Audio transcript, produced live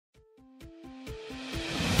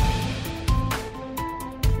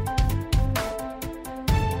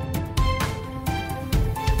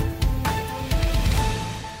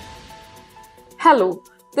Hello,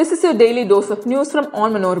 this is your daily dose of news from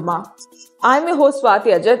Onmanorama. I'm your host Swati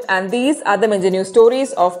Ajit and these are the major news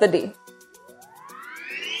stories of the day.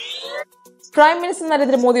 Prime Minister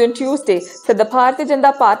Narendra Modi on Tuesday said the Bharatiya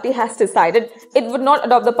Janata Party has decided it would not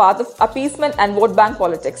adopt the path of appeasement and vote bank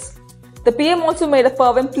politics. The PM also made a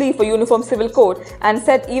fervent plea for uniform civil code and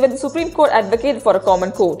said even the Supreme Court advocated for a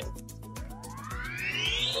common code.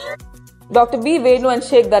 Dr. B. Venu and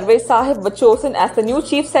Sheikh Darwesh Sahib were chosen as the new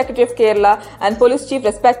Chief Secretary of Kerala and Police Chief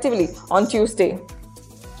respectively on Tuesday.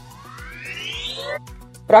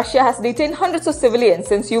 Russia has detained hundreds of civilians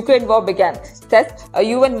since Ukraine war began, says a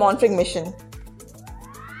UN monitoring mission.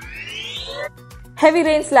 Heavy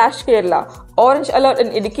rain slashed Kerala, orange alert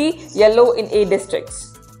in Idukki, yellow in 8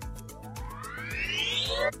 districts.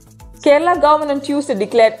 Kerala government on Tuesday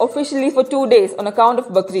declared officially for 2 days on account of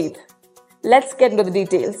Bakrid. Let's get into the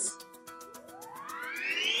details.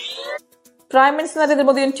 Prime Minister Narendra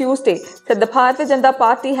Modi on Tuesday said the Bharatiya Janata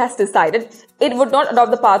Party has decided it would not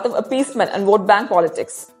adopt the path of appeasement and vote bank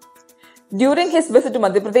politics. During his visit to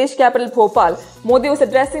Madhya Pradesh capital Bhopal, Modi was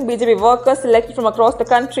addressing BJP workers selected from across the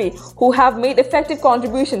country who have made effective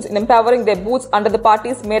contributions in empowering their booths under the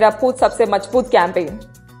party's Mera Booth Sabse Majboot campaign.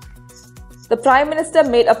 The Prime Minister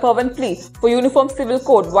made a fervent plea for uniform civil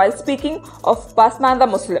code while speaking of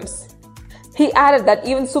Pasmanda Muslims. He added that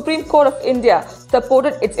even the Supreme Court of India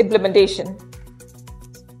supported its implementation.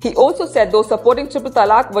 He also said those supporting triple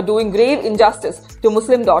talaq were doing grave injustice to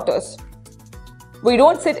Muslim daughters. We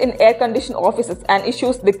don't sit in air-conditioned offices and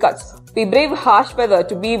issue dikkats. We brave harsh weather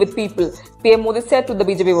to be with people, PM Modi said to the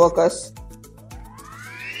BJP workers.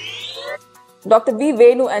 Dr. B.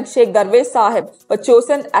 Venu and Sheikh Darwesh Sahib were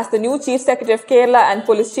chosen as the new Chief Secretary of Kerala and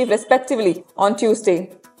Police Chief respectively on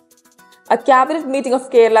Tuesday. A cabinet meeting of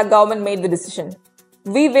Kerala government made the decision.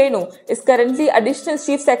 V. Venu is currently Additional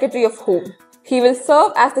Chief Secretary of Home. He will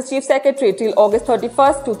serve as the Chief Secretary till August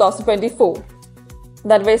 31, 2024.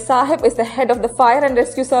 Darwesh Sahib is the head of the Fire and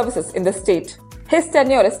Rescue Services in the state. His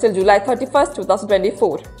tenure is till July 31,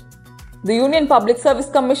 2024. The Union Public Service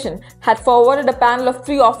Commission had forwarded a panel of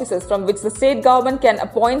 3 officers from which the state government can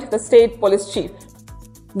appoint the state police chief.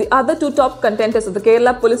 The other 2 top contenders of the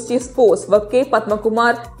Kerala Police Chief's post were K.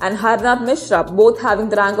 Padmakumar and Harnath Mishra, both having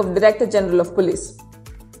the rank of Director General of Police.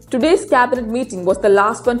 Today's cabinet meeting was the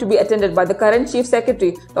last one to be attended by the current Chief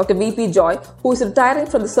Secretary, Dr. V.P. Joy, who is retiring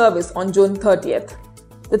from the service on June 30th.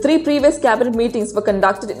 The 3 previous cabinet meetings were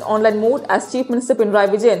conducted in online mode as Chief Minister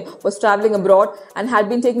Pinarayi Vijayan was travelling abroad and had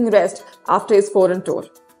been taking rest after his foreign tour.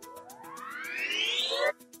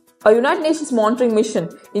 A United Nations monitoring mission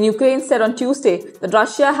in Ukraine said on Tuesday that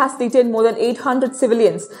Russia has detained more than 800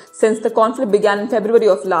 civilians since the conflict began in February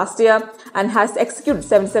of last year and has executed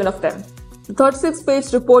 77 of them. The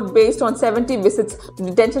 36-page report based on 70 visits to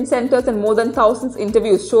detention centers and more than 1,000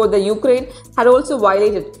 interviews showed that Ukraine had also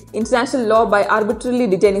violated international law by arbitrarily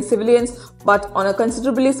detaining civilians but on a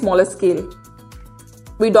considerably smaller scale.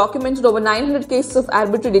 We documented over 900 cases of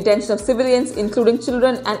arbitrary detention of civilians, including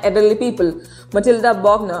children and elderly people, Matilda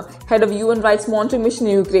Bogner, head of UN Rights Monitoring Mission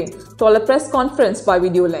in Ukraine, told a press conference by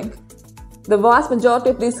video link. The vast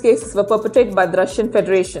majority of these cases were perpetrated by the Russian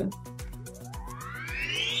Federation.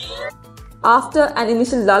 After an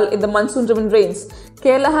initial lull in the monsoon-driven rains,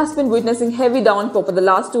 Kerala has been witnessing heavy downpour for the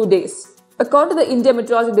last 2 days. According to the India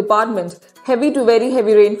Meteorology Department, heavy to very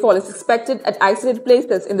heavy rainfall is expected at isolated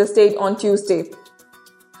places in the state on Tuesday.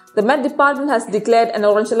 The Met Department has declared an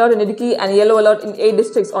orange alert in Idukki and yellow alert in 8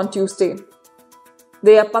 districts on Tuesday.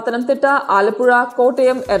 They are Pathanamthitta, Alappuzha,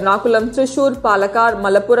 Kottayam, Ernakulam, Thrissur, Palakkad,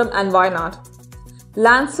 Malappuram and Wayanad.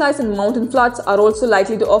 Landslides and mountain floods are also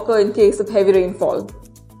likely to occur in case of heavy rainfall.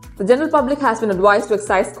 The general public has been advised to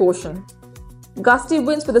exercise caution. Gusty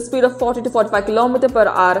winds with a speed of 40 to 45 km per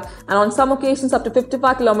hour and on some occasions up to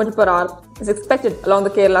 55 km per hour is expected along the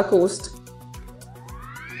Kerala coast.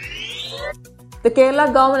 The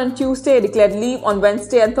Kerala government on Tuesday declared leave on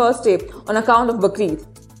Wednesday and Thursday on account of Bakrid.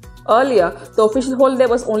 Earlier, the official holiday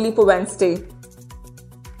was only for Wednesday.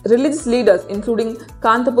 Religious leaders including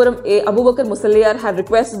Kantapuram A. Abubakar Musalliyar had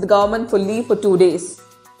requested the government for leave for 2 days.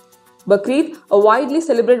 Bakrid, a widely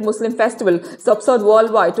celebrated Muslim festival, is observed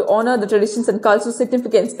worldwide to honor the traditions and cultural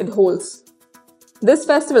significance it holds. This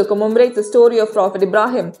festival commemorates the story of Prophet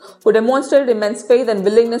Ibrahim, who demonstrated immense faith and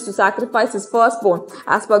willingness to sacrifice his firstborn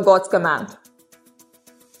as per God's command.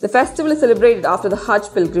 The festival is celebrated after the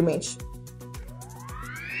Hajj pilgrimage.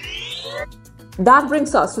 That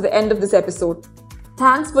brings us to the end of this episode.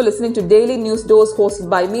 Thanks for listening to Daily News Dose hosted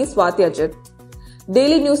by me, Swati Ajit.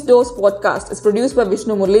 Daily News Dose podcast is produced by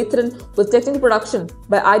Vishnu Muralitharan with technical production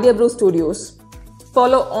by Idea Brew Studios.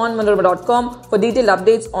 Follow onmanorama.com for detailed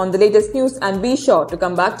updates on the latest news and be sure to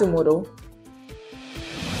come back tomorrow.